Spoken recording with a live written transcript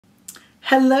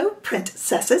Hello,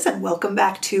 princesses, and welcome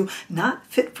back to Not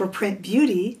Fit for Print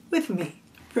Beauty with me,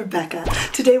 Rebecca.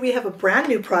 Today we have a brand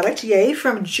new product, yay,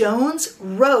 from Jones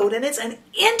Road, and it's an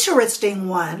interesting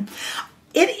one.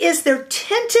 It is their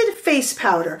tinted face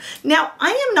powder. Now,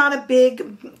 I am not a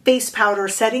big face powder,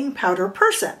 setting powder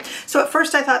person. So at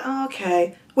first I thought, oh,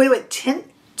 okay, wait, tinted?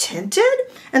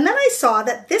 And then I saw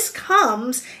that this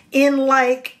comes in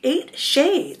like 8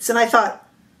 shades. And I thought,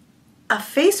 a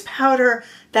face powder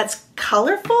that's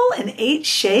colorful in 8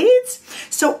 shades?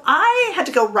 So I had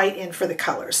to go right in for the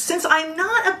colors. Since I'm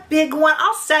not a big one,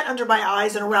 I'll set under my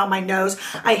eyes and around my nose.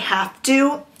 I have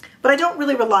to, but I don't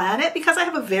really rely on it because I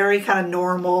have a very kind of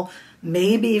normal,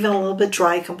 maybe even a little bit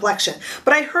dry complexion.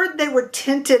 But I heard they were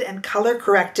tinted and color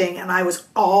correcting, and I was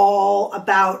all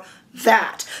about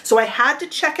that. So I had to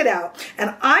check it out.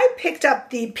 And I picked up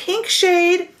the pink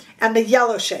shade and the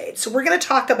yellow shade. So we're going to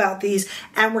talk about these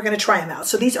and we're going to try them out.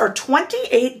 So these are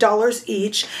 $28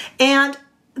 each, and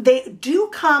they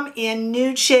do come in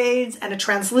nude shades and a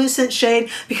translucent shade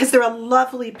because they're a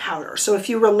lovely powder. So if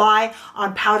you rely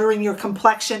on powdering your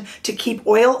complexion to keep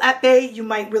oil at bay, you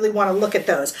might really want to look at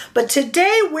those. But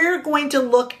today we're going to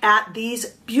look at these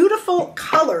beautiful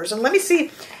colors. And let me see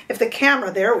if the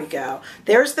camera, there we go.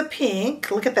 There's the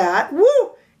pink, look at that,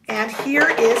 woo! And here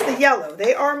is the yellow.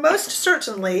 They are most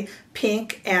certainly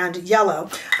pink and yellow.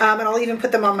 And I'll even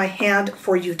put them on my hand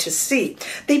for you to see.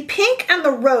 The pink and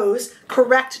the rose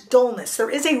correct dullness. There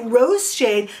is a rose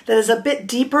shade that is a bit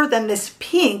deeper than this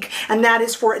pink, and that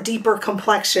is for a deeper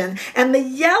complexion. And the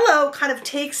yellow kind of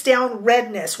takes down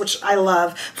redness, which I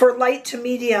love. For light to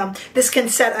medium, this can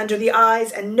set under the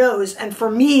eyes and nose. And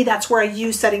for me, that's where I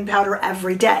use setting powder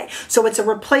every day. So it's a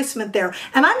replacement there.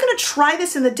 And I'm going to try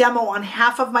this in the demo on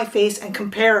half of my face and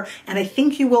compare, and I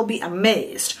think you will be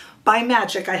amazed. By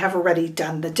magic, I have already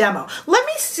done the demo. Let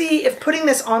me see if putting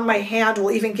this on my hand will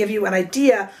even give you an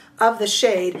idea of the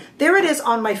shade. There it is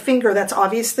on my finger. That's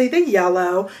obviously the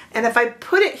yellow. And if I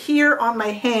put it here on my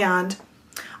hand,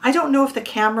 I don't know if the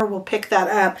camera will pick that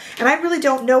up. And I really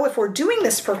don't know if we're doing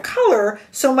this for color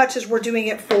so much as we're doing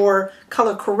it for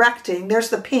color correcting. There's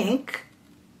the pink.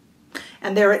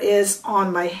 And there it is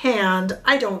on my hand.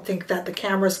 I don't think that the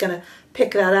camera is going to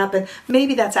pick that up, and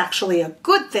maybe that's actually a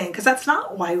good thing because that's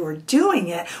not why we're doing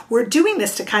it. We're doing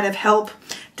this to kind of help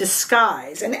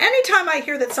disguise. And anytime I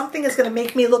hear that something is going to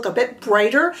make me look a bit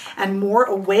brighter and more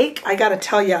awake, I got to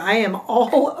tell you, I am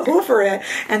all over it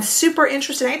and super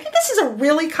interested. I think this is a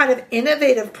really kind of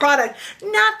innovative product.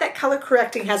 Not that color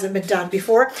correcting hasn't been done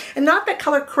before, and not that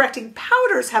color correcting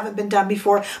powders haven't been done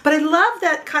before, but I love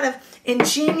that kind of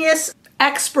ingenious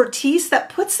expertise that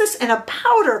puts this in a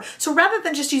powder. So rather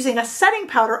than just using a setting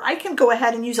powder, I can go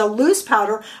ahead and use a loose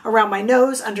powder around my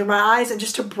nose, under my eyes, and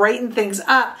just to brighten things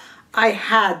up. I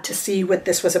had to see what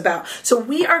this was about. So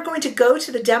we are going to go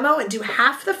to the demo and do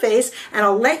half the face, and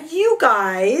I'll let you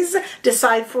guys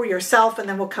decide for yourself, and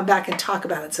then we'll come back and talk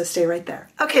about it. So stay right there.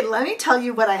 Okay, let me tell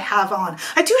you what I have on.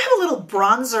 I do have a little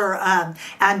bronzer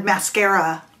and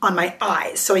mascara on my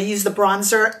eyes. So I use the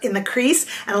bronzer in the crease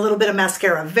and a little bit of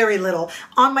mascara, very little.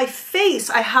 On my face,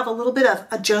 I have a little bit of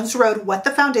a Jones Road Wet the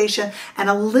Foundation and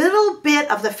a little bit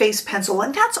of the face pencil,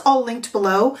 and that's all linked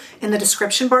below in the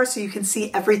description bar so you can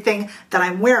see everything that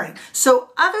I'm wearing. So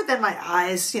other than my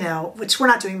eyes, you know, which we're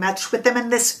not doing much with them in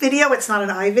this video, it's not an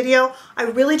eye video, I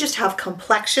really just have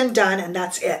complexion done, and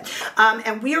that's it.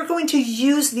 And we are going to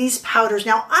use these powders.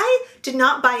 Now, I did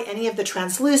not buy any of the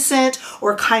translucent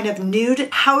or kind of nude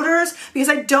powders because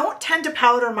I don't tend to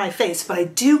powder my face, but I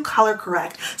do color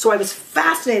correct. So I was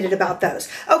fascinated about those.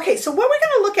 Okay, so what we're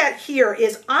going to look at here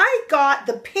is I got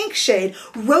the pink shade.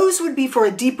 Rose would be for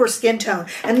a deeper skin tone.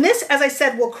 And this, as I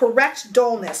said, will correct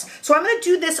dullness. So I'm going to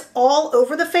do this all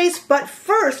over the face, but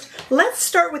first, let's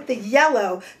start with the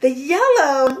yellow. The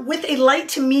yellow with a light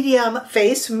to medium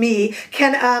face, me,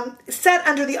 can set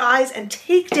under the eyes and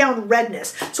take down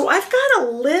redness. So I've got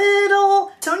a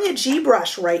little Sonia G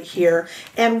brush right here,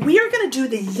 and we are going to do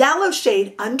the yellow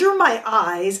shade under my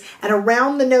eyes and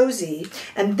around the nosy,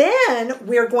 and then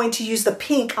we're going to use the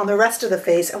pink on the rest of the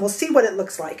face, and we'll see what it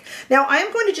looks like. Now I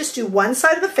am going to just do one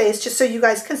side of the face just so you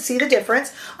guys can see the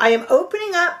difference. I am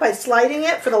opening up by sliding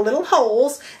it for the little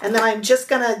holes, and then I'm just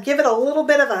going to give it a little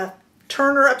bit of a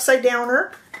turner upside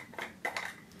downer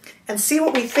and see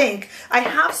what we think. I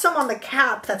have some on the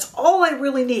cap. That's all I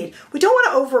really need. We don't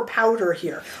want to over powder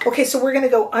here. Okay, so we're going to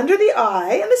go under the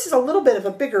eye, and this is a little bit of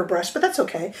a bigger brush, but that's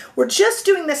okay. We're just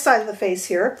doing this side of the face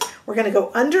here. We're going to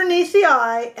go underneath the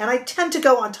eye, and I tend to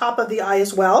go on top of the eye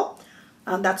as well.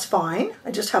 That's fine.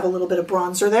 I just have a little bit of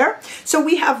bronzer there. So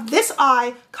we have this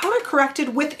eye color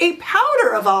corrected with a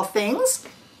powder of all things.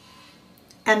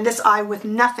 and this eye with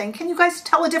nothing. Can you guys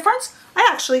tell a difference? I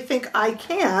actually think I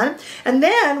can. And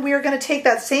then we are going to take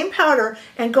that same powder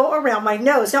and go around my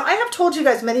nose. Now, I have told you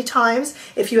guys many times,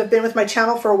 if you have been with my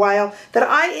channel for a while, that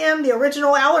I am the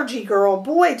original allergy girl.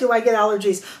 Boy, do I get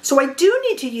allergies. So I do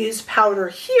need to use powder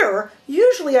here.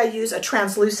 Usually I use a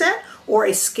translucent or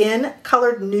a skin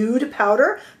colored nude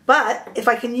powder, but if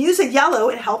I can use a yellow,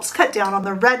 it helps cut down on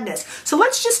the redness. So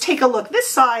let's just take a look. This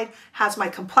side has my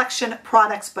complexion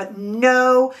products, but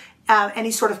no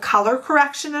any sort of color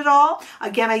correction at all.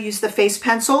 Again, I use the face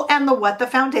pencil and the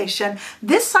foundation.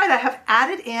 This side I have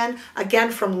added in,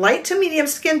 again, from light to medium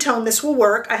skin tone, this will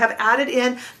work. I have added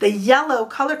in the yellow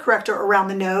color corrector around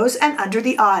the nose and under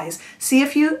the eyes. See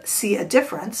if you see a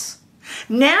difference.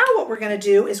 Now what we're going to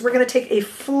do is we're going to take a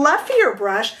fluffier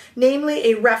brush,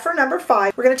 namely a Refer number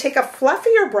 5. We're going to take a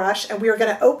fluffier brush and we are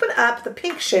going to open up the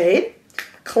pink shade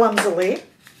clumsily.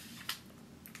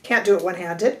 Can't do it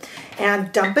one-handed,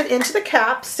 and dump it into the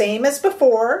cap, same as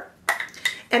before.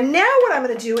 And now what I'm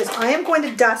going to do is I am going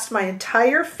to dust my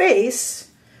entire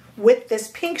face with this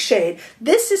pink shade.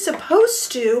 This is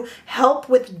supposed to help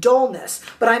with dullness,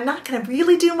 but I'm not going to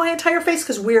really do my entire face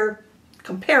because we're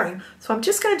comparing. So I'm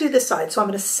just going to do this side. So I'm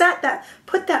going to set that,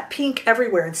 put that pink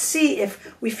everywhere and see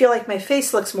if we feel like my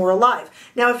face looks more alive.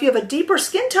 Now, if you have a deeper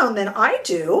skin tone than I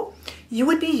do, you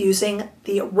would be using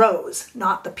the rose,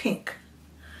 not the pink.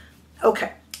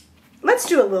 Okay, let's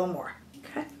do a little more,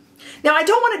 okay? Now, I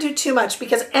don't want to do too much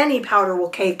because any powder will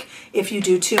cake if you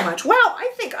do too much. Well,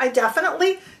 I think I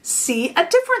definitely see a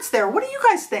difference there. What do you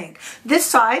guys think? This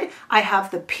side, I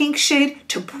have the pink shade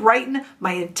to brighten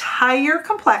my entire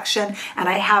complexion, and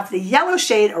I have the yellow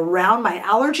shade around my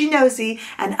allergy nosy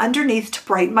and underneath to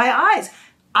brighten my eyes.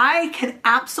 I can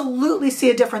absolutely see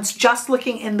a difference just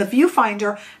looking in the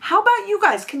viewfinder. How about you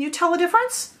guys? Can you tell a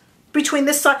difference between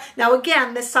this side? Now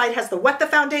again, this side has the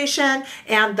foundation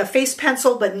and the face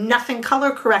pencil, but nothing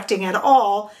color correcting at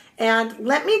all. And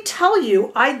let me tell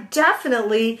you, I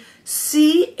definitely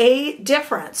see a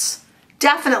difference.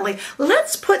 Definitely.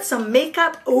 Let's put some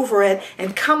makeup over it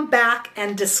and come back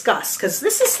and discuss, because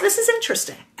this is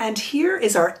interesting. And here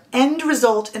is our end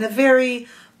result in a very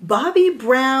Bobbi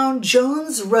Brown,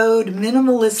 Jones Road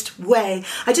minimalist way.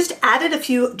 I just added a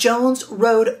few Jones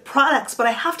Road products, but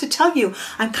I have to tell you,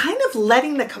 I'm kind of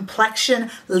letting the complexion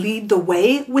lead the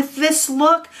way with this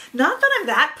look. Not that I'm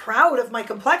that proud of my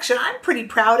complexion. I'm pretty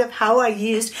proud of how I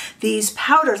used these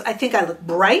powders. I think I look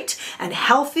bright and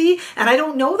healthy, and I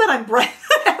don't know that I'm bright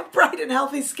and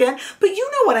healthy skin, but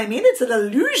you know what I mean. It's an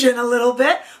illusion a little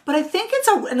bit, but I think it's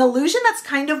an illusion that's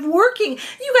kind of working.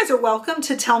 You guys are welcome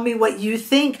to tell me what you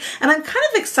think. And I'm kind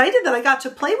of excited that I got to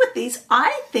play with these.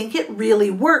 I think it really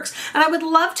works. And I would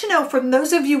love to know from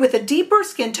those of you with a deeper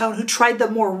skin tone who tried the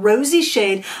more rosy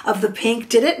shade of the pink,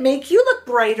 did it make you look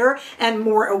brighter and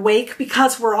more awake?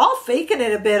 Because we're all faking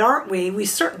it a bit, aren't we? We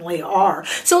certainly are.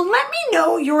 So let me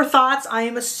know your thoughts. I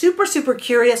am super, super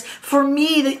curious. For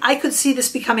me, I could see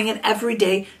this becoming an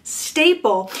everyday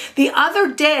staple. The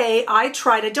other day I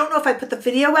tried, I don't know if I put the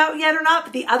video out yet or not,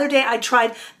 but the other day I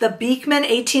tried the Beekman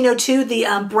 1802,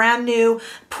 the brand new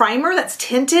primer that's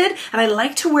tinted, and I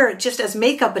like to wear it just as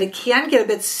makeup, but it can get a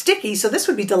bit sticky, so this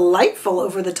would be delightful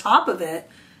over the top of it.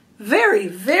 Very,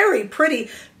 very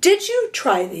pretty. Did you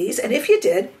try these? And if you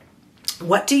did,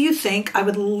 what do you think? I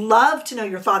would love to know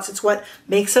your thoughts. It's what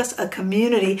makes us a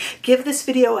community. Give this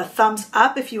video a thumbs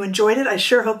up if you enjoyed it. I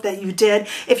sure hope that you did.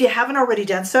 If you haven't already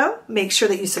done so, make sure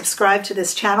that you subscribe to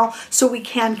this channel so we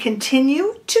can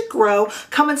continue to grow.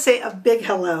 Come and say a big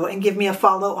hello and give me a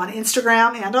follow on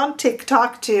Instagram and on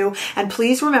TikTok too. And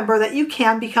please remember that you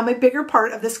can become a bigger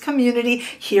part of this community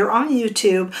here on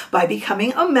YouTube by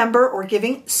becoming a member or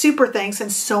giving super thanks.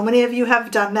 And so many of you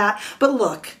have done that. But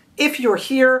look, if you're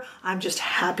here, I'm just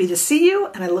happy to see you,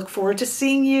 and I look forward to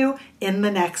seeing you in the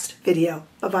next video.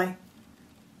 Bye-bye.